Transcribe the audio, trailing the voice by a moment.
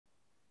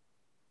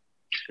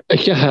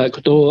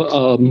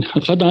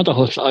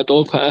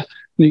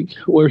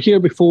We're here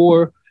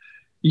before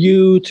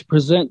you to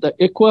present the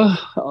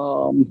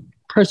ICWA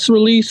press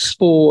release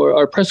for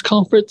our press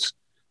conference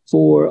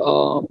for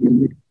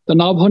the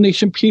Navajo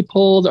Nation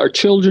people, our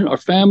children, our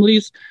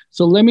families.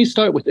 So let me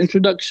start with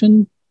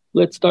introduction.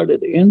 Let's start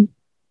at the end.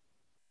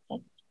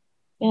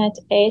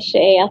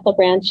 Ethel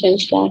branch and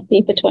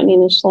Nipatwani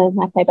Nishla,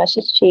 Nakai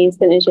Bashis cheese,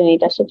 the Nijani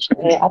Dashich,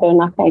 Ado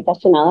Nakai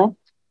Dashanella,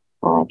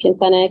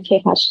 Kintana,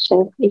 Kehash,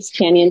 East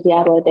Canyon,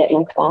 Diablo,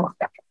 Detnaka,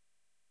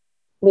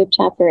 Luke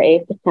chapter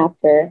 8, the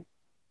chapter,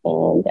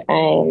 and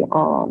I'm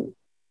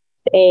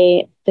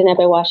the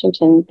Navajo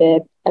Washington,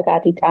 the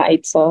Agati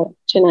Ta'it, so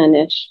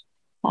Chinanish.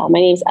 My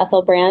name is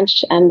Ethel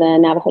Branch. I'm the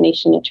Navajo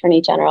Nation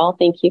Attorney General.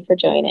 Thank you for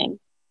joining.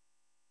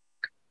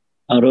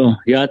 Aro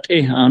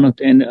yate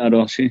anot en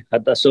aroshi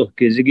hataso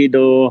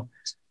kizigido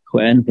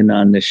kwen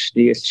kinanish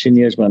di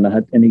seniors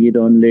bana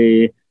enigidon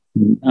le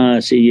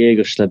siye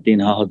gosladin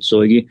hahot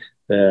sogi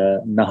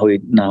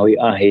nahui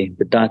ahe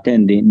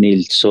betaten di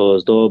nil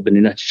so do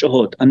benina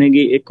shohot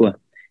anegi ekwa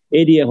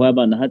area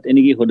wabana hat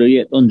enigi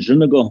hodoye on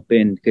junago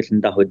pen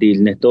ketinda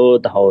hodil neto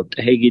tahot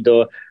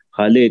hegido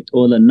khalet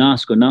ola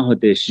nasko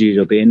nahote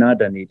shiro bena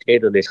dani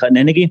tedo le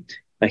khanenegi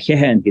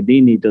Haaland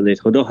Gedini dolet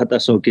Hodo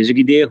Hataso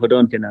Kizigide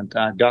Hodon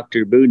Kenanta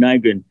Dr. Bu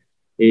Nygren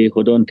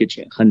Hodon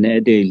Kitchen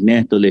Hanedel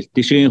Netolet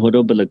Tishi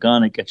Hodo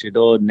Balagana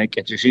Kachido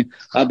Nekachi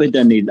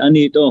Abedanil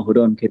Anito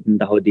Hodon Kitten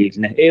Dahodil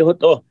Ne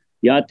Hoto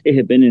Yat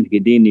Benin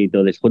Gedini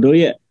dolet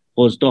Hodoye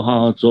Hosto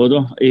Ha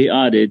Zodo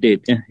Ade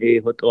date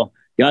Hoto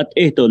Yat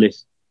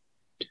Etolis.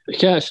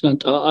 Yes,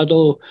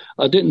 Ado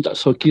I didn't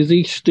so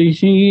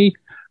Kizi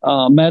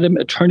Madam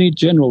Attorney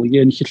General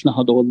Yen Hitna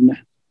Hodolne.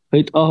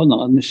 Wait on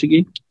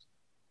Nishigi.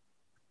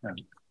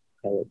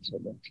 So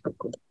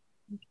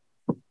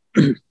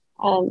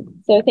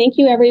thank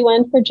you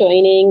everyone for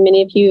joining.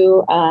 Many of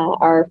you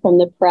are from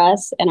the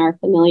press and are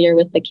familiar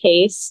with the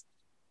case.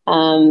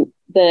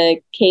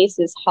 The case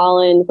is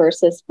Haaland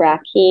versus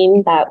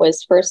Brackeen that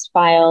was first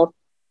filed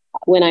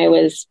when I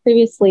was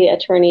previously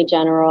Attorney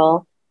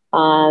General.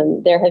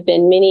 There have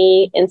been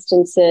many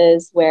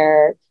instances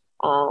where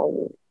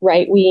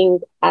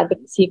right-wing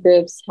advocacy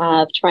groups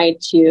have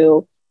tried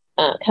to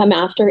come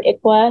after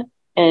ICWA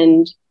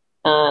and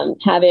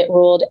have it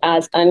ruled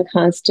as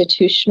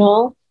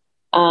unconstitutional.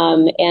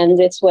 And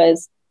this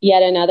was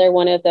yet another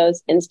one of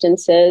those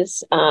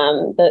instances.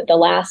 The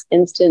last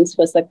instance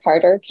was the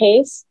Carter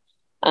case,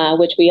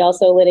 which we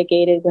also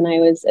litigated when I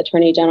was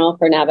Attorney General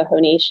for Navajo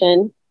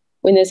Nation.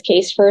 When this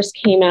case first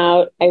came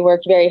out, I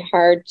worked very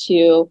hard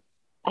to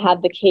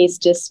have the case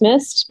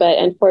dismissed, but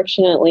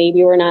unfortunately,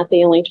 we were not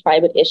the only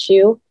tribe at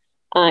issue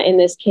in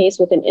this case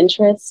with an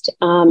interest.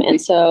 And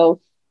so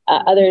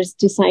others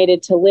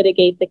decided to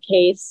litigate the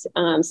case.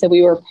 So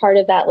we were part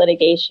of that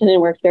litigation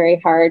and worked very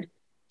hard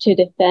to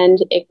defend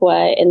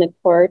ICWA in the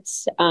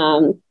courts.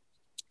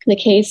 The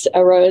case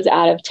arose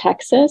out of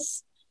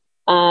Texas,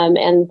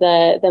 and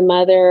the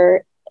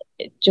mother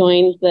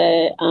joined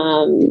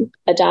the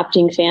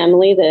adopting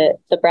family, the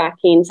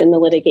Brackeens, in the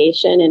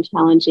litigation and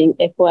challenging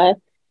ICWA,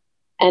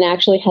 and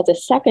actually has a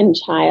second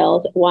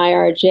child,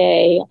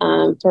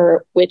 YRJ,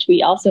 for which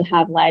we also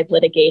have live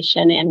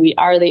litigation, and we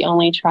are the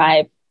only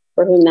tribe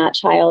for whom that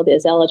child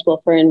is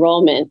eligible for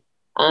enrollment.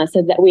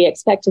 So that we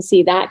expect to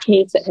see that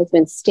case that has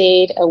been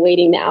stayed,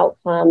 awaiting the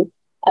outcome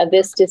of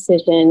this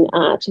decision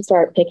to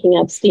start picking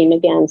up steam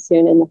again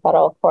soon in the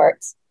federal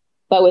courts.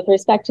 But with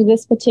respect to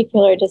this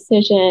particular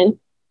decision,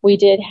 we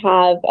did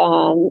have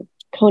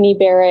Coney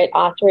Barrett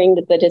authoring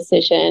the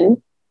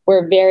decision.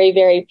 We're very,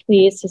 very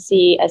pleased to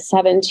see a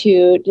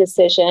 7-2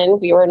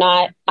 decision.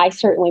 I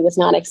certainly was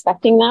not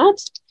expecting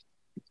that.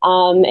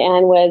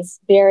 And was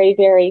very,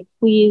 very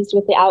pleased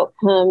with the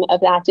outcome of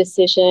that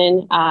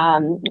decision.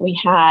 We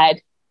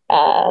had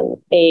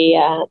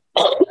a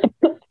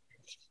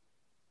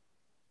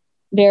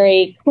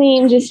very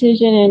clean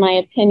decision, in my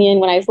opinion.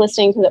 When I was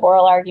listening to the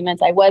oral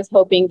arguments, I was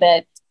hoping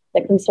that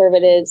the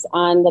conservatives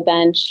on the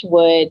bench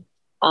would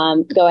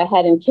go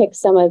ahead and kick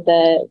some of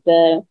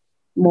the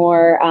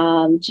more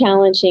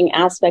challenging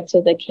aspects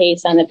of the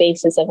case on the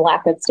basis of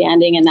lack of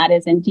standing. And that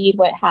is indeed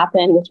what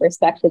happened with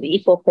respect to the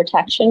equal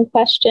protection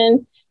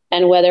question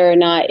and whether or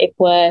not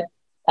ICWA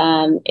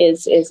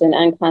is an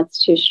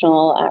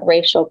unconstitutional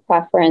racial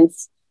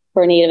preference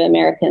for Native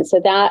Americans.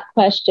 So that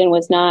question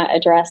was not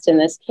addressed in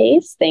this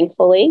case,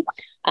 thankfully.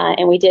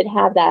 And we did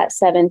have that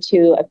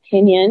 7-2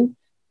 opinion.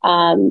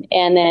 And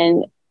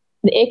then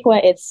the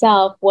ICWA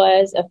itself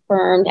was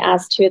affirmed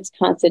as to its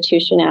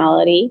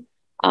constitutionality.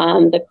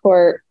 The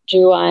court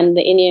drew on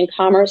the Indian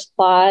Commerce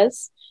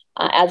Clause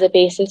as a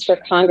basis for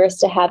Congress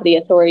to have the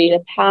authority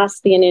to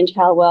pass the Indian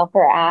Child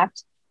Welfare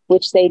Act,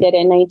 which they did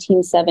in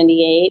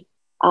 1978.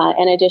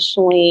 And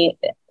additionally,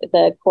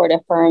 the court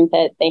affirmed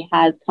that they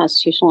had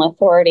constitutional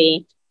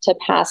authority to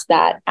pass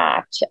that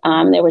act.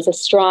 There was a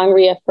strong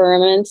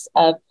reaffirmance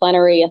of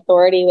plenary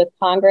authority with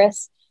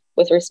Congress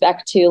with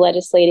respect to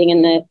legislating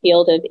in the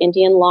field of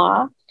Indian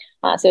law.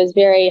 So it was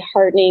very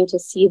heartening to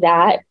see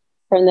that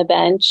from the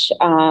bench.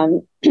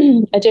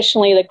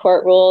 Additionally, the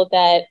court ruled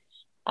that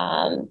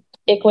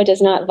ICWA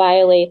does not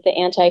violate the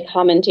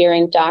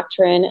anti-commandeering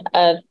doctrine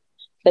of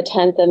the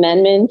 10th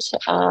Amendment.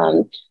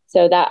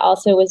 So that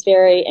also was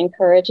very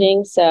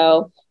encouraging.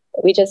 So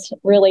we just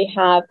really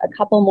have a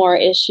couple more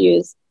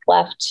issues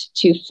left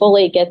to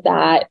fully get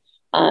that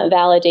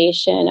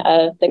validation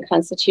of the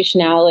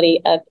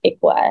constitutionality of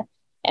ICWA.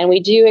 And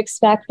we do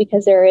expect,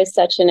 because there is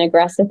such an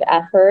aggressive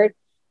effort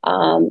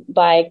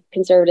by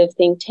conservative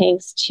think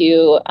tanks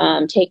to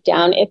take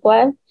down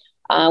ICWA,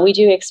 we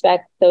do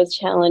expect those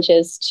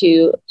challenges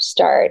to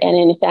start. And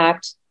in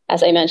fact,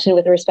 as I mentioned,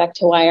 with respect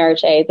to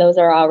YRJ, those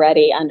are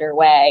already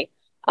underway.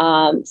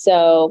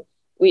 So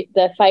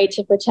the fight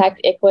to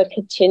protect ICWA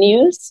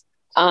continues.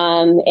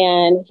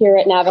 And here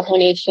at Navajo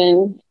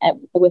Nation,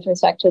 with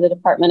respect to the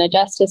Department of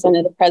Justice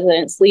under the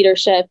President's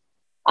leadership,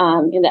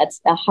 and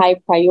that's a high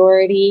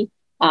priority.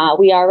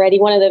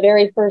 One of the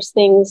very first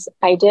things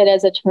I did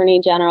as Attorney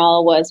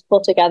General was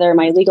pull together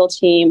my legal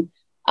team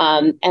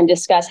and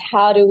discuss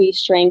how do we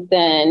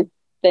strengthen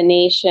the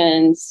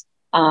nation's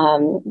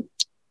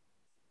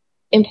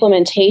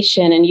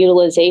implementation and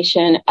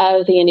utilization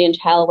of the Indian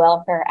Child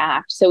Welfare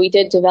Act. So we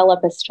did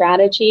develop a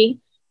strategy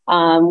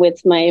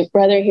with my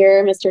brother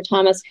here, Mr.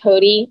 Thomas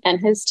Cody, and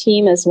his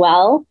team as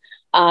well.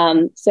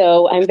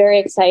 So I'm very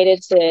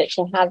excited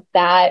to have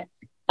that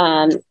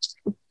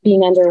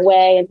being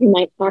underway, and we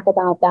might talk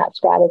about that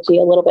strategy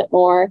a little bit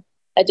more.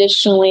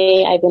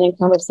 Additionally, I've been in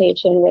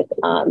conversation with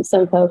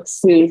some folks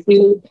who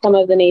do some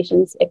of the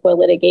nation's ICWA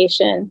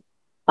litigation,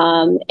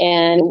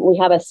 and we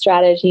have a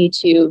strategy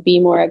to be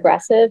more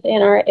aggressive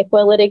in our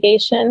ICWA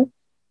litigation,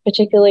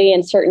 particularly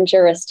in certain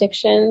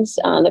jurisdictions.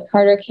 The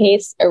Carter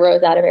case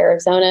arose out of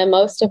Arizona.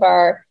 Most of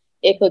our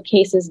ICWA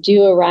cases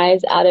do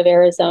arise out of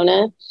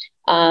Arizona.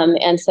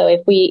 And so if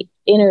we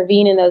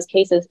intervene in those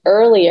cases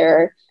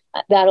earlier,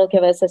 that'll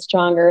give us a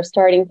stronger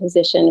starting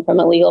position from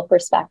a legal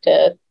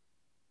perspective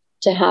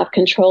to have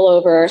control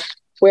over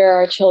where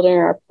our children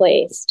are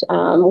placed.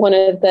 One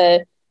of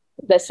the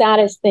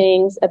saddest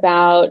things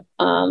about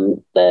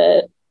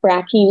the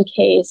Brackeen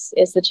case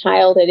is the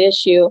child at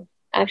issue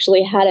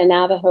actually had a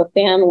Navajo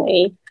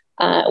family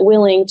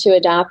willing to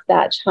adopt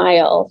that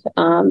child.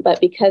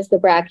 But because the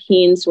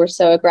Brackeens were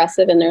so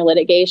aggressive in their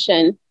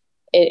litigation,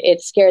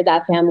 it scared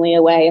that family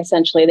away.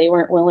 Essentially, they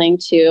weren't willing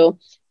to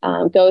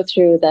go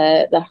through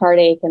the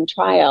heartache and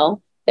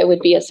trial that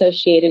would be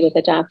associated with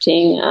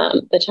adopting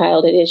the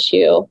child at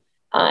issue.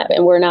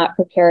 And we're not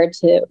prepared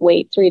to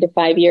wait 3 to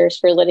 5 years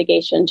for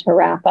litigation to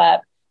wrap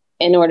up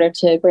in order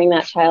to bring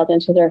that child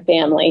into their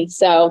family.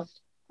 So,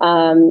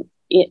 and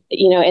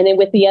then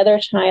with the other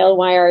child,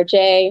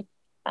 YRJ,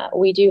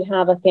 we do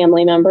have a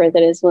family member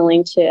that is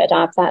willing to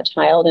adopt that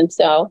child. And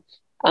so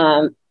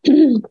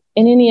in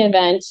any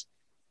event,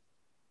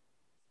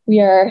 we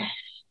are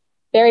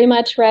very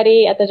much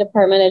ready at the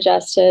Department of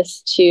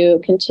Justice to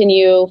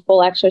continue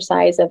full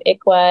exercise of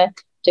ICWA,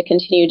 to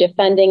continue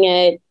defending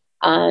it,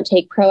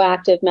 take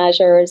proactive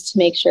measures to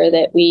make sure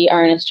that we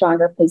are in a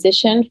stronger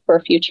position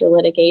for future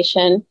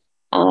litigation.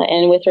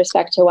 And with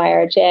respect to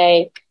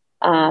YRJ,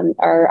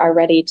 are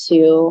ready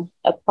to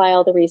apply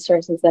all the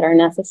resources that are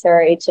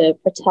necessary to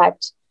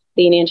protect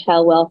the Indian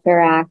Child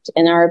Welfare Act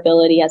and our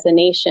ability as a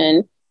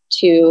nation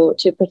to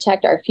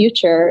protect our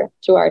future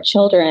to our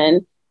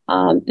children.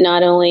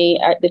 Not only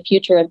the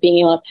future of being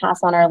able to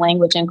pass on our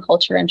language and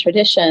culture and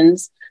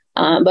traditions,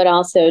 but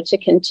also to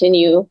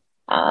continue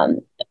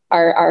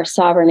our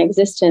sovereign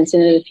existence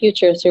into the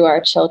future through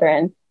our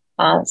children.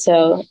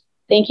 So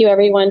thank you,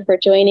 everyone, for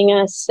joining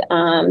us.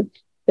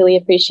 Really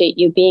appreciate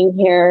you being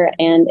here,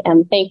 and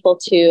I'm thankful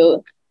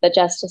to the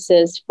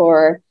justices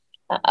for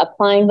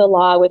applying the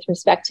law with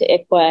respect to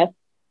ICWA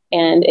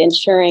and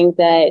ensuring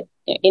that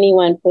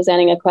anyone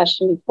presenting a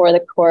question before the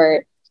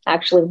court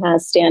actually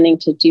has standing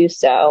to do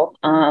so.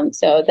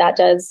 So that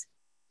does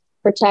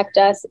protect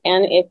us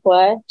and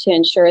ICWA to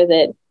ensure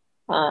that,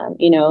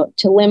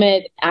 to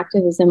limit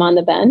activism on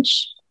the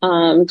bench,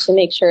 to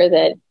make sure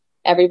that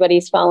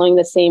everybody's following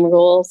the same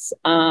rules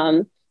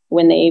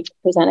when they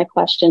present a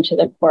question to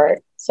the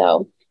court.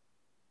 So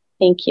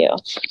thank you.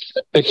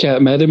 Okay,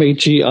 Madam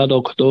AG, can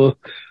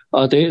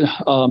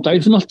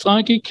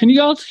you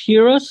guys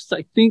hear us?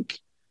 I think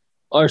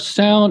our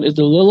sound is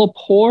a little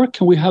poor.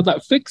 Can we have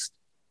that fixed?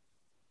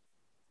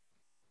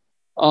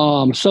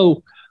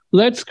 So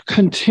let's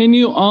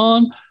continue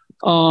on.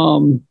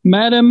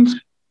 Madam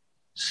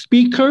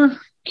Speaker,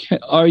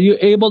 are you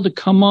able to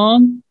come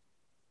on?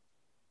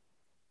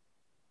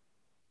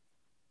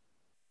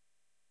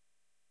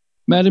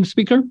 Madam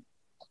Speaker?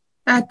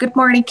 Good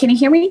morning. Can you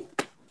hear me?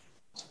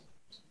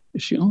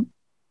 Is she on?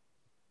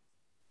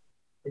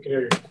 We can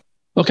hear you.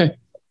 Okay,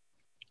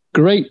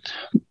 great.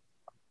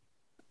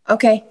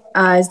 Okay,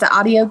 is the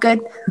audio good?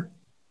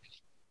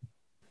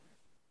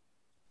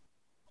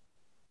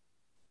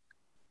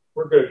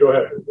 We're good. Go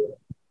ahead.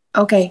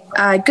 Okay.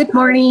 Good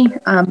morning,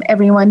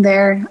 everyone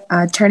there,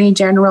 Attorney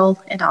General,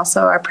 and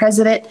also our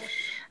President,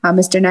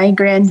 Mr.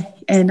 Nygren,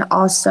 and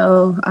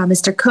also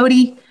Mr.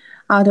 Cody.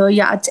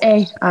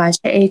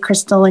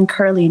 Crystalyne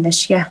Curley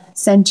Nishya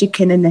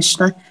Senjikin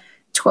Nishla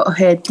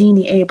he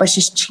dini e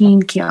basis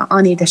chin ki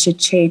ani da shi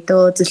che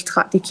do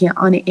diltkati ki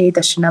ani e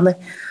da shinale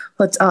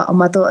what's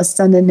amato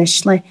asana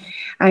nishle.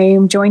 I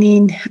am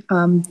joining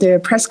the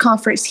press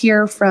conference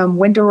here from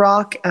Window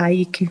Rock.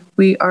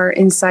 We are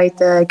inside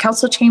the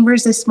council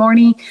chambers this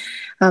morning.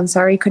 I'm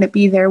sorry I couldn't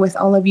be there with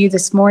all of you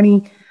this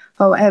morning.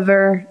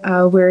 However,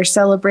 we're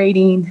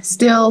celebrating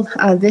still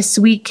this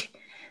week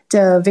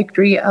the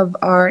victory of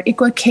our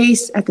ICWA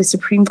case at the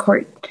Supreme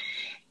Court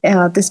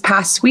this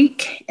past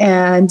week.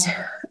 And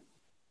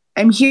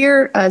I'm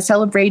here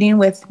celebrating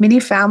with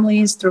many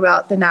families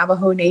throughout the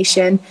Navajo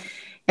Nation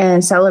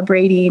and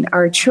celebrating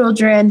our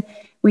children.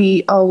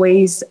 We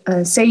always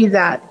say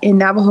that in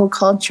Navajo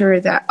culture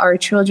that our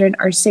children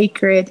are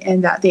sacred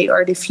and that they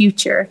are the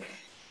future.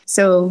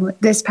 So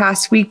this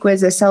past week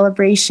was a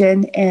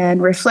celebration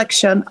and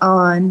reflection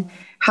on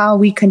how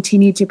we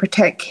continue to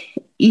protect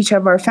each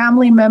of our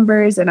family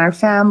members and our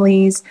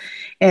families,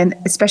 and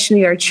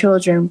especially our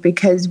children,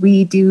 because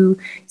we do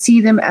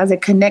see them as a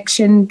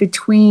connection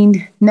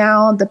between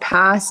now, the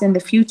past, and the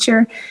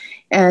future,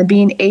 and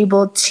being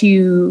able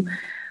to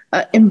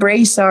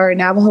embrace our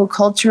Navajo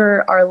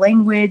culture, our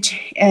language,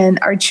 and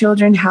our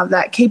children have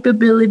that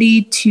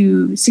capability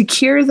to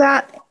secure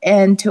that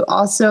and to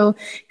also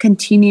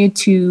continue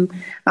to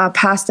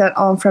pass that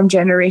on from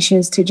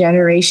generations to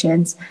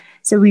generations.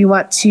 So we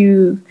want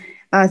to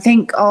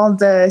thank all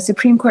the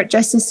Supreme Court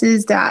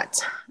justices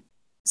that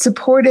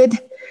supported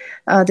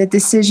the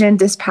decision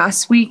this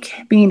past week,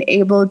 being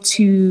able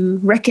to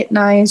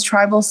recognize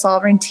tribal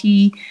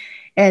sovereignty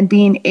and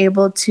being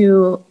able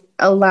to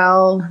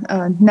allow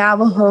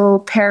Navajo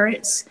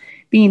parents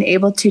being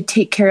able to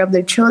take care of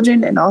their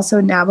children, and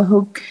also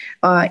Navajo,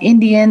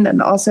 Indian,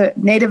 and also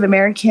Native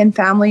American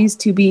families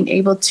to being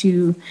able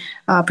to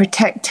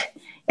protect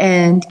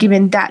and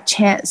given that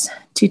chance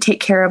to take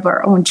care of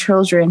our own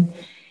children.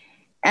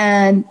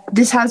 And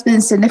this has been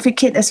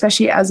significant,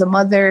 especially as a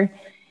mother,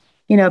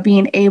 you know,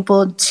 being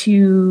able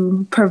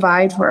to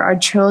provide for our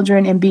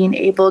children and being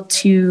able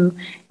to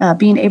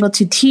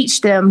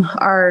teach them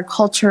our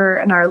culture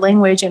and our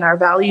language and our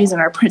values and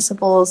our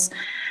principles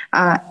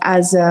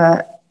as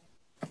a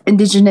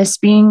Indigenous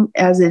being,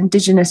 as an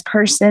Indigenous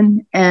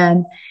person.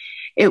 And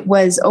it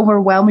was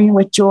overwhelming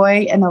with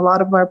joy, and a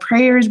lot of our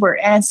prayers were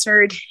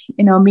answered.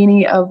 You know,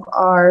 many of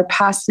our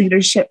past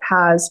leadership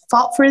has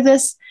fought for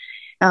this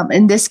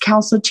in this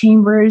council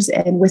chambers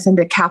and within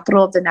the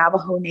capital of the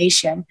Navajo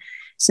Nation.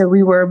 So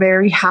we were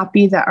very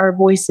happy that our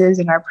voices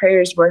and our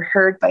prayers were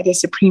heard by the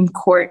Supreme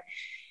Court,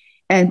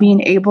 and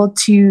being able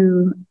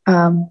to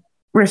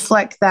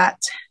reflect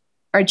that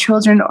our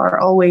children are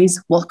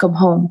always welcome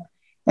home,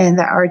 and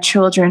that our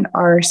children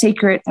are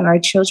sacred and our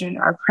children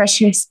are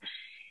precious,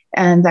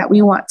 and that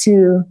we want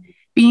to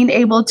being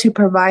able to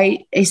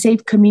provide a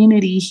safe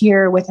community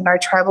here within our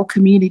tribal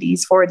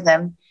communities for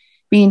them,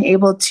 being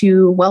able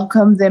to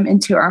welcome them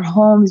into our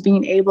homes,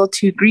 being able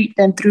to greet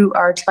them through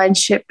our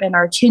clanship and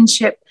our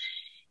kinship,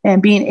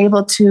 and being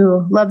able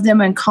to love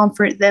them and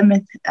comfort them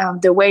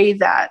the way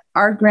that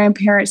our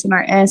grandparents and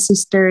our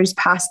ancestors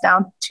passed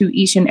down to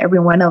each and every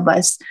one of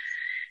us.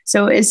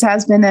 So it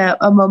has been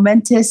a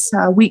momentous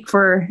week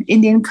for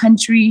Indian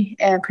country,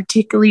 and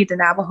particularly the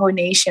Navajo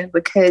Nation,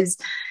 because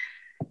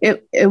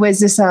it was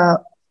just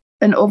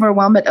an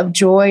overwhelming of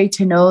joy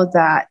to know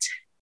that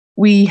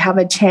we have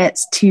a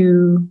chance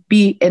to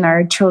be in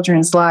our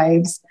children's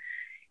lives.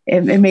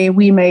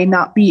 We may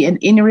not be in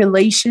any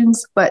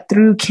relations, but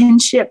through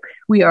kinship,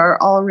 we are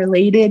all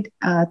related.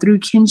 Through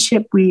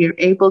kinship, we are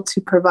able to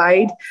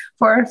provide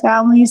for our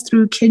families.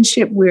 Through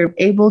kinship, we're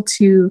able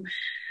to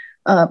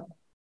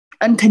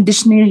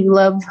unconditionally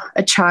love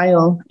a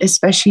child,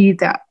 especially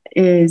that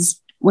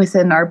is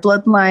within our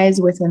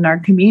bloodlines, within our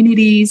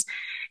communities.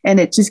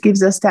 And it just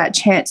gives us that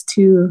chance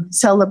to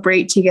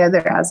celebrate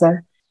together as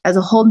a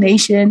whole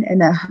nation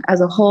and as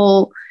a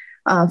whole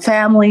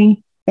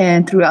family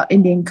and throughout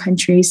Indian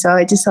country. So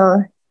I just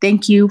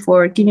thank you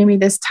for giving me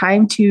this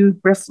time to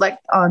reflect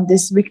on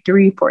this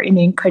victory for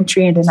Indian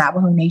country and the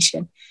Navajo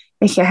Nation.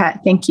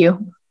 Thank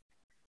you.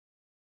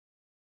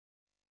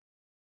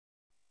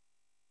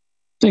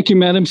 Thank you,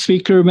 Madam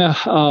Speaker,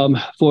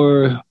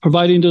 for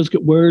providing those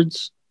good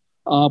words.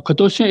 Indian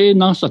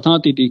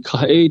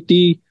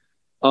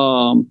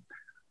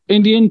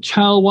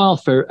Child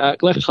Welfare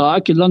Act,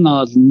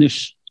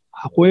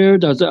 where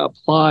does it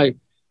apply?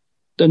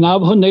 The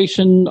Navajo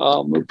Nation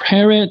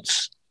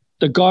parents,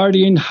 the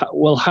guardian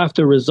will have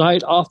to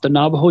reside off the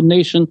Navajo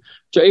Nation.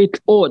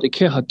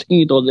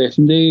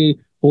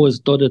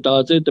 Was the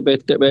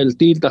bet the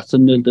deal that's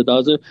in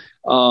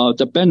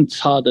the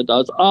bench had it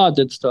as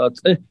added starts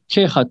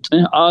kehat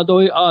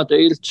adoi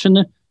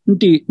chin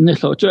di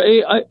nilo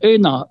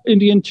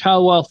Indian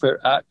Child Welfare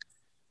Act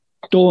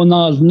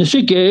Donald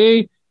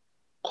Nishige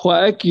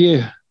quack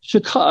ye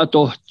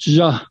shikato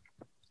ja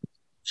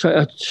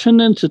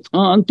chinen sit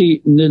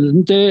anti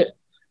nilde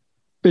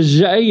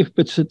Bijay,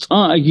 but it's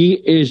a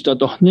age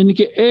that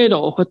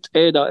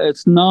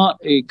it's not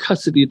a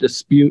custody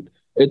dispute.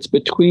 It's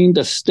between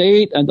the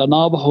state and the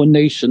Navajo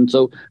Nation.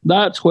 So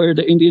that's where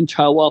the Indian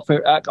Child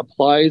Welfare Act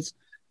applies.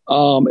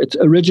 It's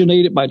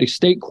originated by the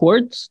state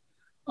courts.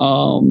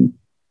 The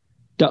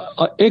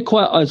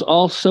ICWA is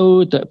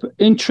also the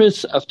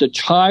interests of the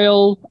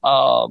child.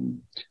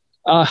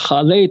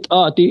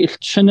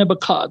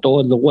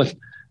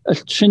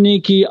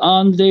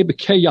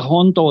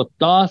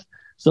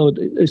 So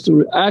it's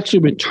actually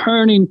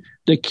returning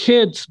the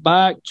kids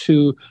back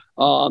to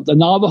the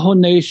Navajo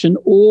Nation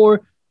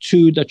or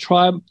to the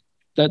tribe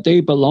that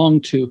they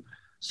belong to.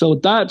 So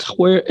that's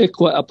where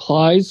ICWA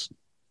applies.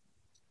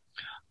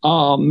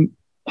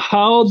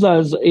 How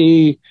does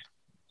a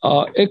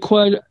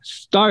ICWA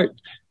start?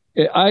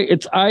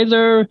 It's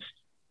either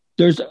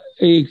there's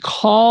a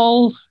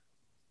call,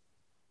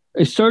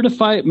 a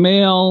certified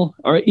mail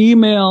or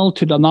email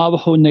to the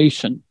Navajo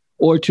Nation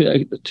or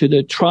to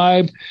the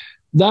tribe.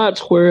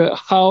 That's where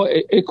how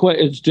ICWA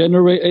is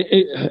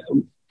generated.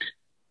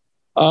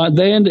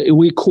 Then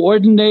we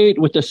coordinate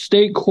with the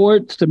state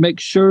courts to make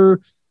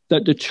sure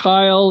that the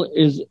child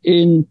is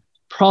in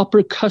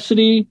proper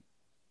custody.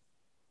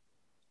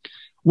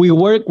 We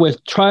work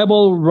with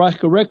tribal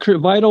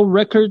vital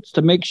records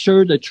to make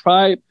sure the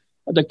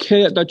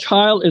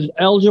child is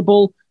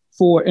eligible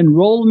for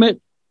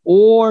enrollment,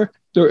 or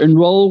they're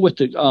enrolled with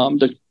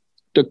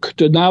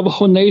the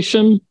Navajo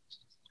Nation.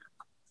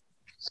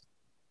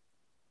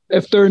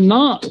 If they're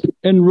not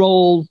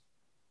enrolled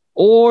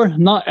or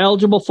not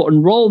eligible for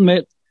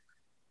enrollment,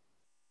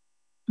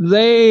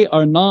 they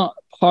are not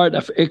part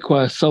of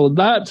ICWA. So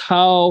that's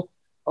how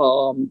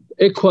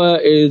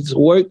ICWA is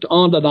worked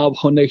on the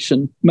Navajo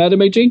Nation.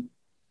 Madam AG? I'd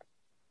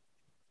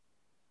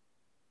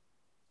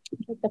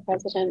like the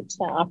president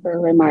to offer a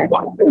remark.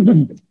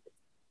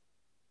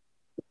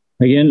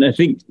 Again, I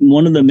think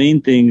one of the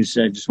main things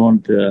I just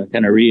wanted to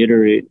kind of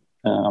reiterate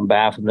on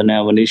behalf of the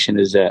Navajo Nation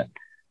is that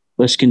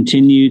let's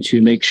continue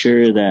to make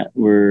sure that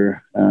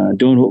we're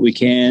doing what we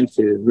can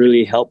to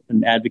really help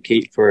and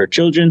advocate for our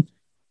children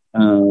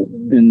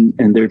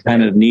and their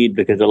kind of need,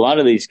 because a lot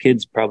of these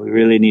kids probably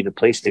really need a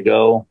place to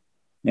go.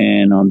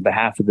 And on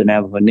behalf of the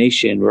Navajo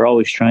Nation, we're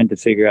always trying to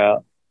figure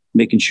out,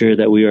 making sure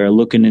that we are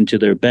looking into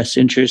their best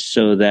interests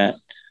so that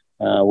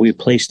we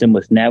place them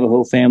with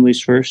Navajo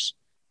families first.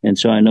 And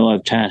so I know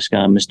I've tasked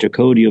Mr.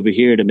 Cody over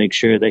here to make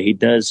sure that he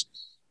does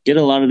get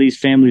a lot of these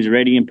families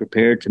ready and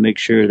prepared to make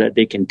sure that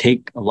they can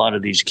take a lot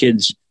of these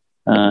kids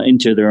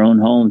into their own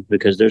homes,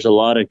 because there's a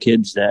lot of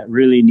kids that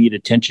really need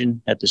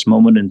attention at this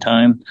moment in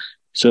time.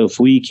 So if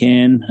we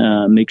can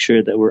make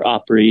sure that we're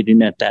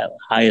operating at that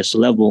highest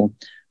level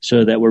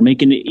so that we're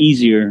making it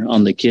easier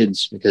on the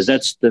kids, because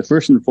that's the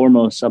first and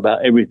foremost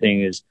about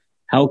everything is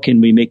how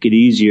can we make it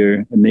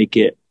easier and make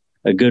it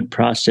a good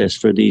process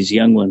for these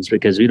young ones,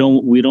 because we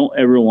don't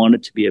ever want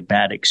it to be a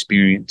bad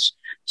experience.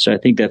 So I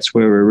think that's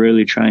where we're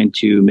really trying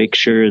to make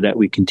sure that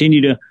we continue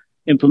to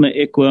implement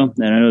ICWA.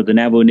 And I know the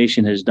Navajo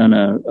Nation has done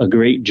a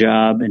great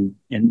job in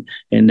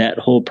that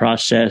whole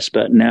process.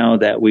 But now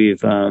that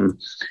we've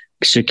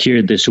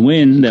secured this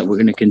win, that we're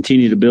going to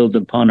continue to build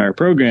upon our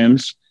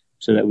programs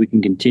so that we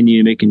can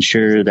continue making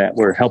sure that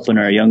we're helping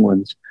our young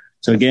ones.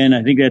 So again,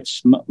 I think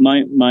that's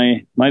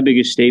my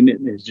biggest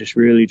statement is just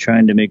really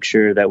trying to make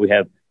sure that we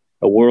have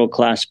a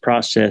world-class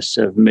process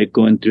of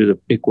going through the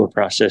ICWA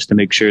process to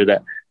make sure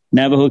that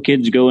Navajo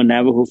kids go in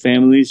Navajo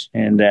families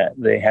and that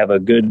they have a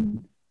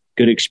good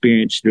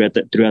experience throughout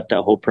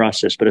that whole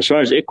process. But as far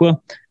as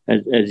ICWA,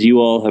 as you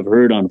all have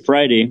heard on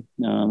Friday,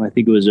 I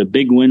think it was a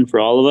big win for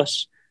all of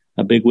us,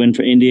 a big win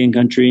for Indian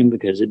country,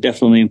 because it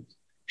definitely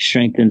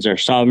strengthens our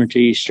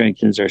sovereignty,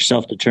 strengthens our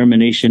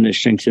self-determination, it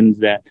strengthens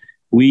that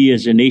we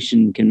as a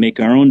nation can make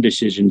our own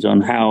decisions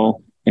on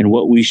how and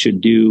what we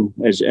should do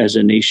as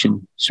a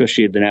nation,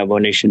 especially the Navajo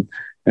Nation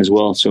as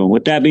well. So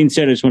with that being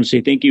said, I just want to say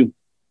thank you.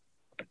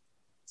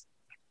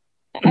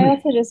 I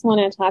also just want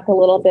to talk a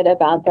little bit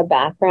about the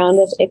background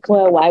of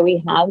ICWA, why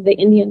we have the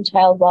Indian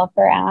Child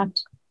Welfare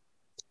Act.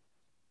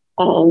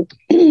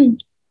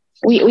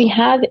 We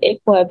have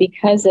ICWA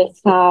because of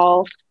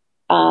how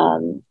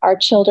our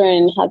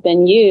children have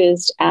been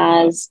used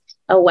as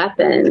a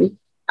weapon,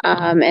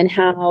 and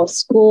how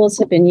schools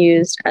have been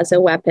used as a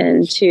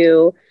weapon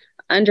to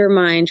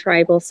undermine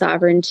tribal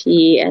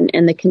sovereignty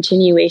and the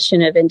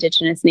continuation of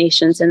Indigenous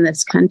nations in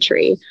this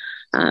country.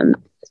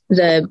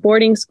 The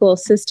boarding school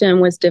system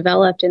was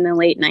developed in the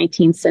late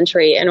 19th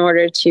century in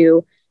order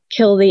to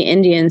kill the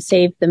Indian,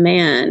 save the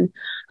man,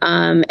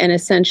 and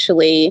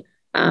essentially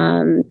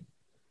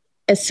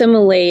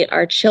assimilate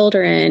our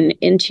children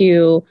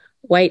into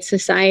white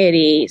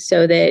society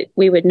so that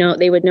they would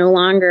no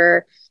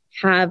longer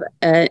have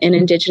an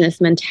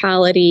Indigenous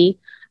mentality,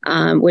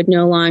 would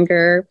no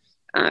longer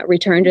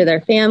return to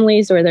their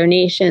families or their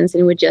nations,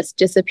 and would just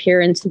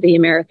disappear into the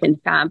American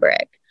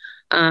fabric.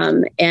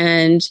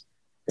 And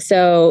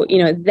so,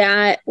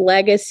 that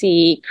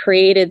legacy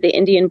created the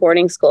Indian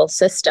boarding school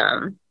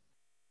system.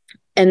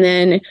 And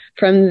then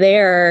from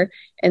there,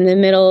 in the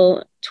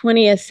middle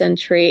 20th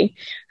century,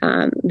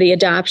 the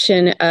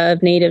adoption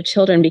of Native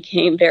children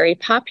became very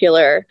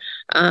popular.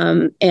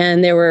 And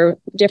there were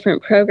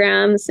different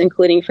programs,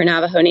 including for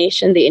Navajo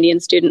Nation, the Indian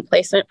Student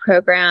Placement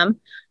Program.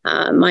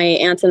 My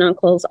aunts and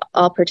uncles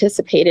all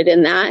participated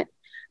in that.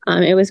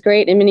 It was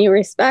great in many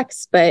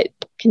respects, but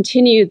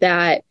continued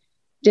that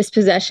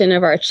dispossession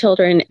of our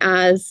children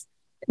as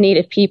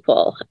Native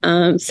people.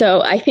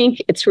 So I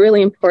think it's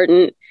really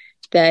important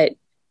that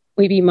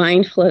we be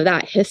mindful of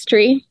that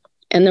history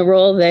and the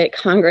role that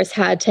Congress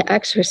had to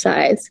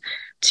exercise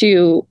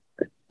to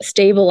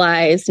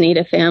stabilize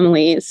Native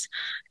families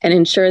and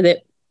ensure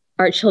that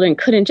our children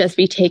couldn't just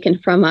be taken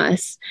from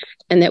us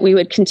and that we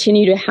would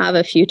continue to have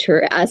a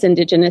future as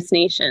Indigenous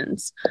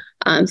nations.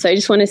 So I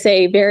just want to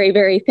say very,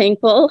 very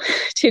thankful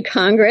to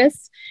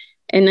Congress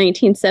in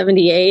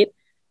 1978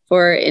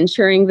 for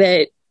ensuring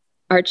that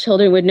our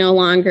children would no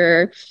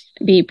longer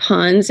be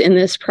pawns in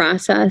this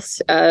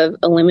process of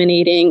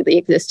eliminating the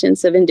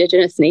existence of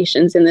Indigenous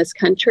nations in this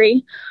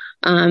country.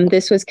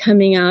 This was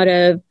coming out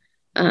of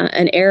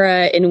an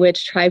era in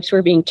which tribes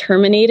were being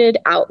terminated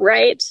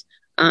outright.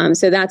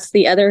 So that's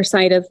the other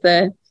side of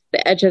the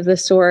edge of the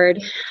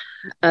sword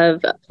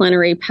of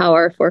plenary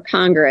power for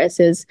Congress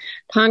is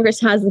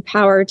Congress has the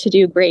power to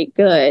do great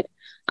good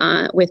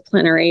with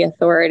plenary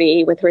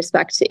authority with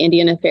respect to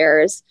Indian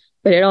affairs,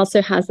 but it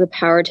also has the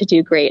power to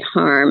do great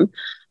harm.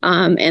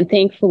 And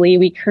thankfully,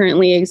 we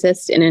currently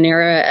exist in an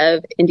era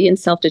of Indian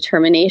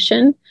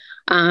self-determination.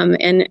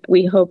 And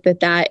we hope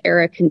that that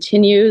era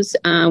continues.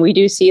 We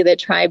do see that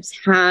tribes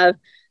have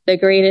the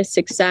greatest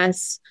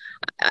success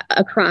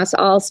across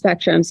all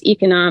spectrums,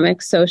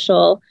 economic,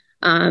 social,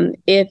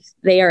 if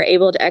they are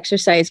able to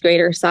exercise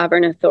greater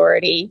sovereign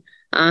authority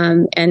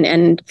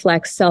and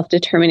flex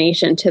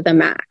self-determination to the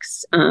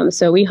max.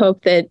 So we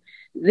hope that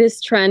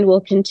this trend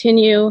will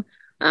continue.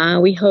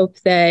 We hope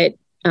that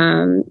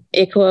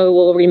ICWA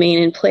will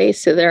remain in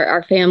place so that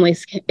our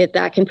families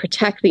that can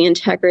protect the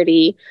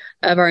integrity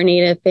of our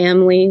Native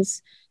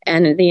families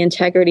and the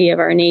integrity of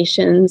our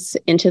nations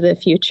into the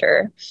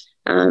future.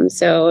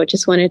 So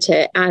just wanted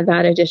to add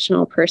that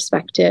additional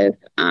perspective.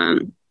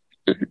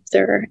 Is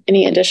there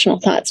any additional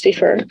thoughts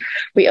before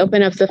we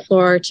open up the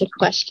floor to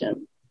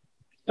questions?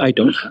 I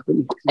don't have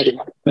any.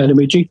 Madam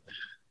AG,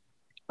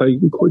 are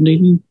you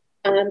coordinating?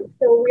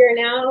 So we are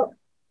now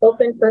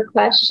open for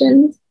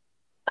questions.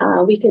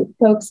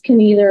 Folks can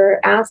either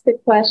ask a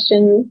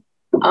question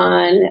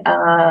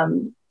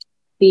on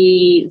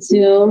the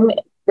Zoom,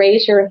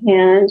 raise your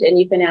hand, and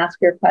you can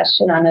ask your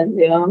question on a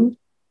Zoom.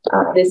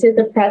 This is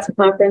a press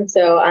conference,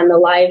 so on the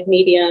live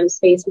mediums,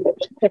 Facebook,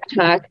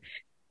 TikTok,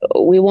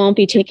 we won't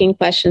be taking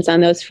questions on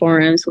those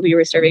forums. We'll be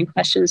reserving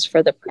questions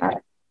for the press.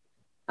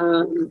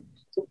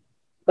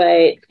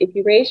 But if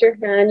you raise your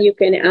hand, you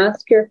can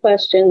ask your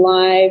question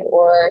live,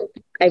 or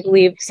I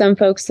believe some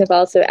folks have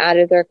also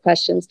added their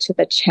questions to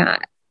the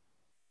chat.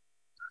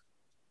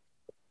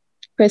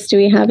 Chris, do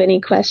we have any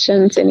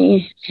questions,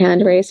 any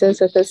hand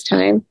raises at this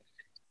time?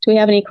 Do we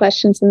have any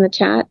questions in the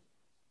chat?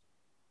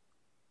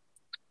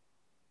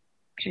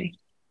 Okay.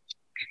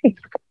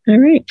 All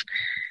right.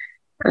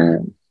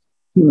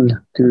 You want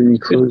to do any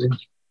closing?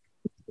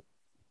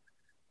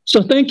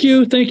 So thank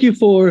you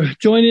for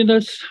joining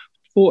us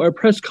for our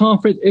press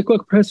conference,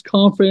 ICWA press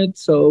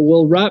conference. So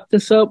we'll wrap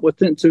this up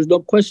since there's no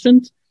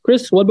questions.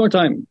 Chris, one more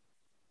time.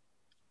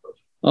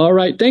 All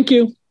right, thank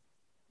you.